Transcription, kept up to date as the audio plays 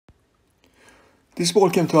This bowl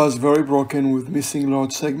came to us very broken with missing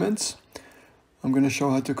large segments. I'm going to show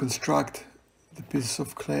how to construct the pieces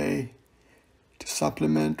of clay to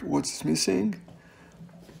supplement what's missing.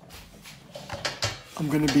 I'm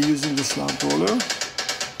going to be using the slab roller.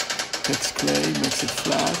 Takes clay, makes it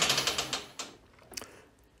flat.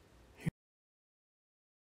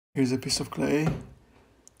 Here's a piece of clay.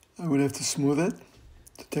 I will have to smooth it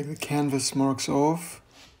to take the canvas marks off.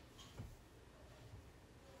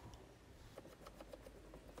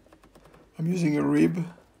 I'm using a rib,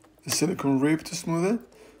 a silicone rib, to smooth it.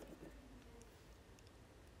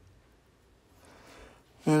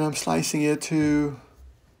 And I'm slicing it to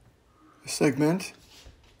a segment.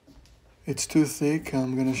 It's too thick.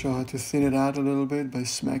 I'm going to show how to thin it out a little bit by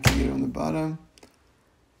smacking it on the bottom,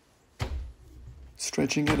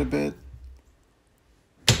 stretching it a bit.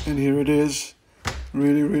 And here it is,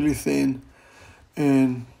 really, really thin,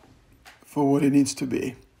 and for what it needs to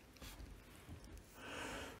be.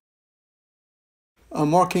 I'm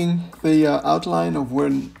marking the outline of where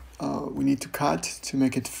we need to cut to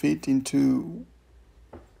make it fit into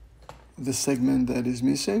the segment that is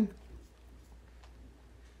missing.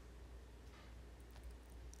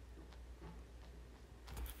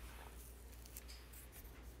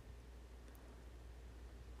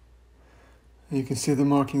 And you can see the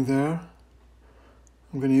marking there.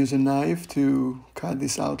 I'm going to use a knife to cut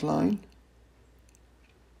this outline.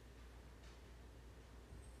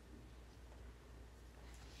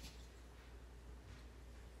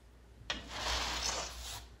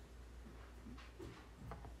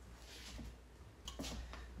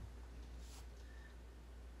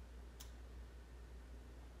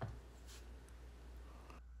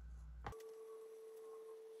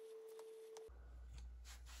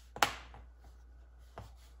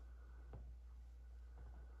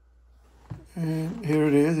 And here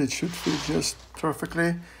it is. It should fit just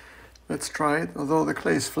perfectly. Let's try it. Although the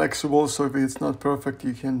clay is flexible, so if it's not perfect,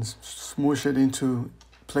 you can smoosh it into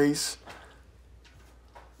place.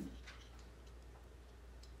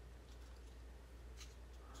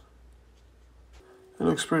 It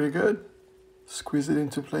looks pretty good. Squeeze it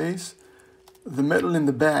into place. The metal in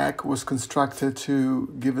the back was constructed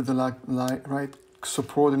to give it the right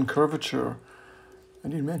support and curvature. I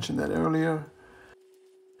didn't mention that earlier.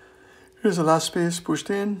 Here's the last piece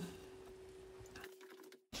pushed in.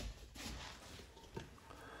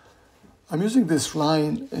 I'm using this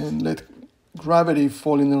line and let gravity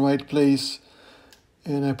fall in the right place,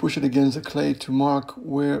 and I push it against the clay to mark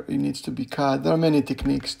where it needs to be cut. There are many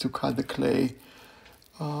techniques to cut the clay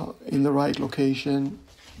in the right location.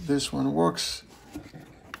 This one works.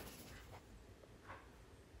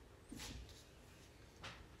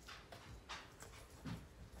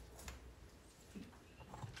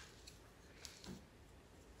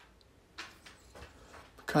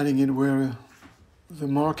 Cutting it where the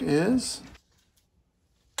mark is.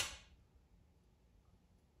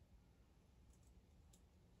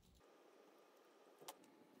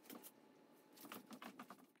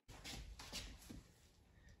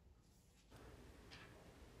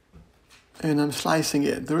 And I'm slicing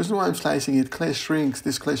it. The reason why I'm slicing it, clay shrinks.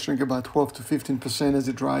 This clay shrinks about 12 to 15% as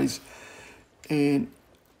it dries. And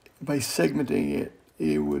by segmenting it,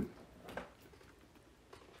 it would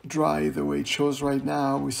dry the way it shows right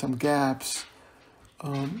now with some gaps.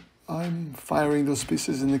 I'm firing those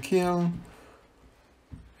pieces in the kiln.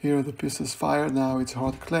 Here are the pieces fired. Now it's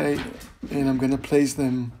hot clay, and I'm going to place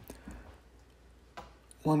them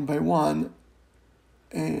one by one,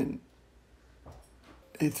 and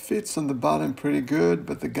it fits on the bottom pretty good,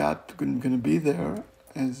 but the gap is going to be there,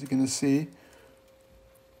 as you're going to see.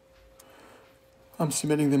 I'm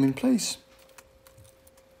cementing them in place.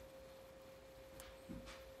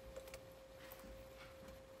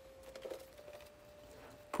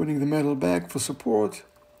 Putting the metal back for support.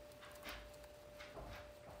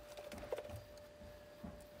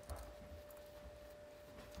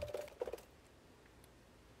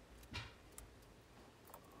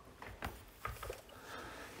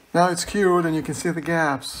 Now it's cured and you can see the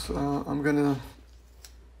gaps. I'm gonna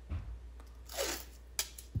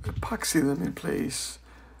epoxy them in place.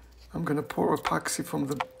 I'm gonna pour epoxy from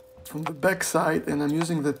the back side, and I'm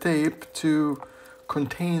using the tape to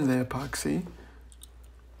contain the epoxy.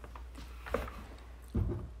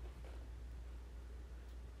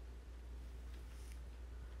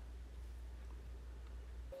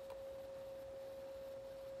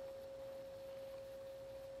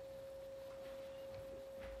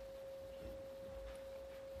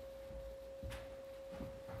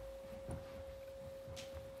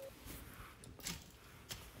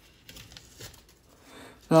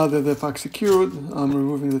 Now that the epoxy cured, I'm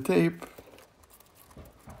removing the tape,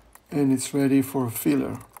 and it's ready for a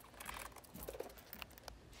filler.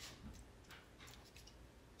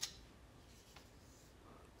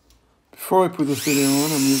 Before I put the filler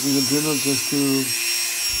on, I'm using the Dremel just to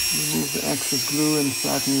remove the excess glue and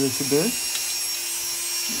flatten it a bit.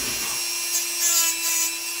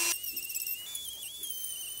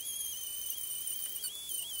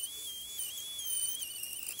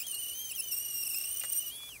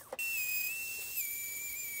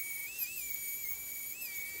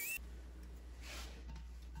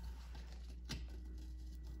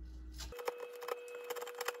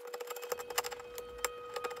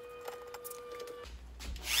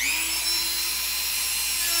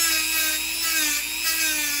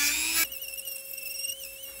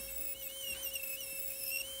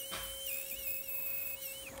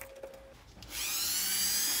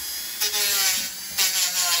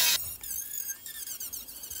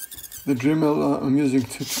 The Dremel I'm using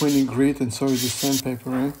 220 grit, and so is the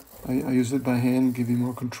sandpaper. I use it by hand, giving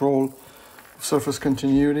more control of surface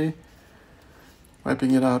continuity.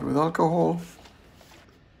 Wiping it out with alcohol.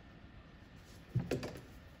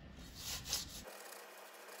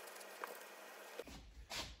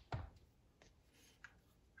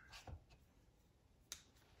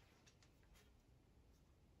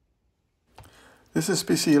 This is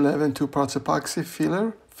PC11 2 parts epoxy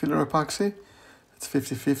filler epoxy. It's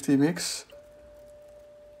 50-50 mix.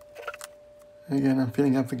 Again, I'm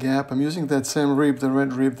filling up the gap. I'm using that same rib, the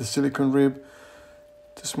red rib, the silicone rib,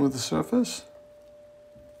 to smooth the surface.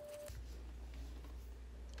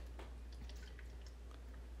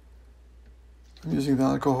 I'm using the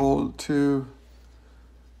alcohol to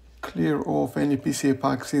clear off any PC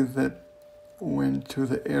epoxy that went to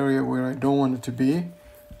the area where I don't want it to be.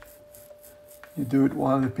 You do it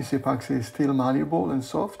while the PC epoxy is still malleable and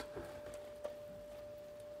soft.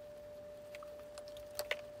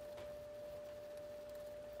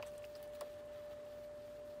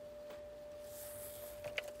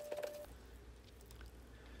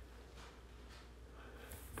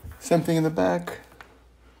 Same thing in the back.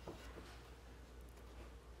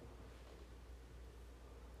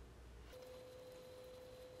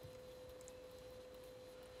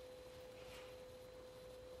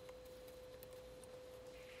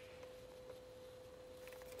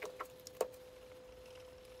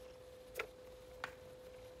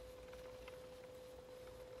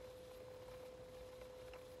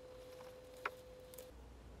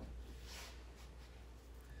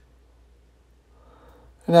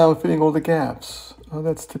 And now I'm filling all the gaps.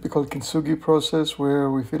 That's typical Kintsugi process where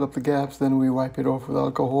we fill up the gaps, then we wipe it off with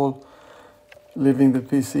alcohol, leaving the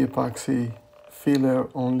PC epoxy filler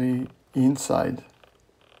only inside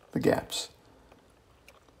the gaps.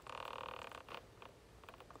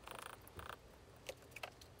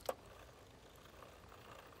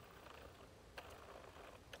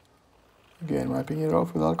 Again, wiping it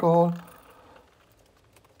off with alcohol.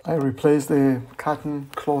 I replace the cotton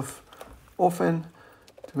cloth often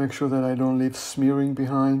to make sure that I don't leave smearing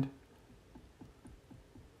behind.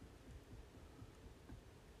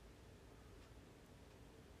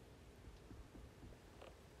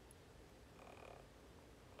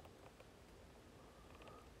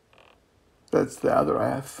 That's the other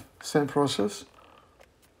half, same process.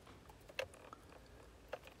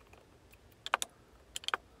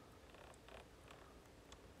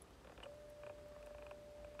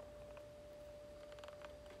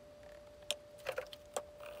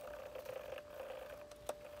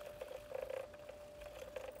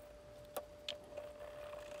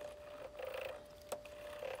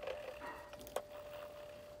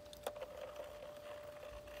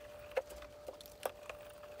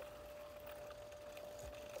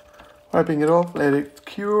 Wiping it off, let it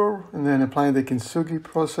cure, and then applying the Kintsugi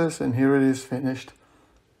process, and here it is finished.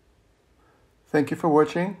 Thank you for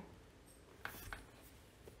watching.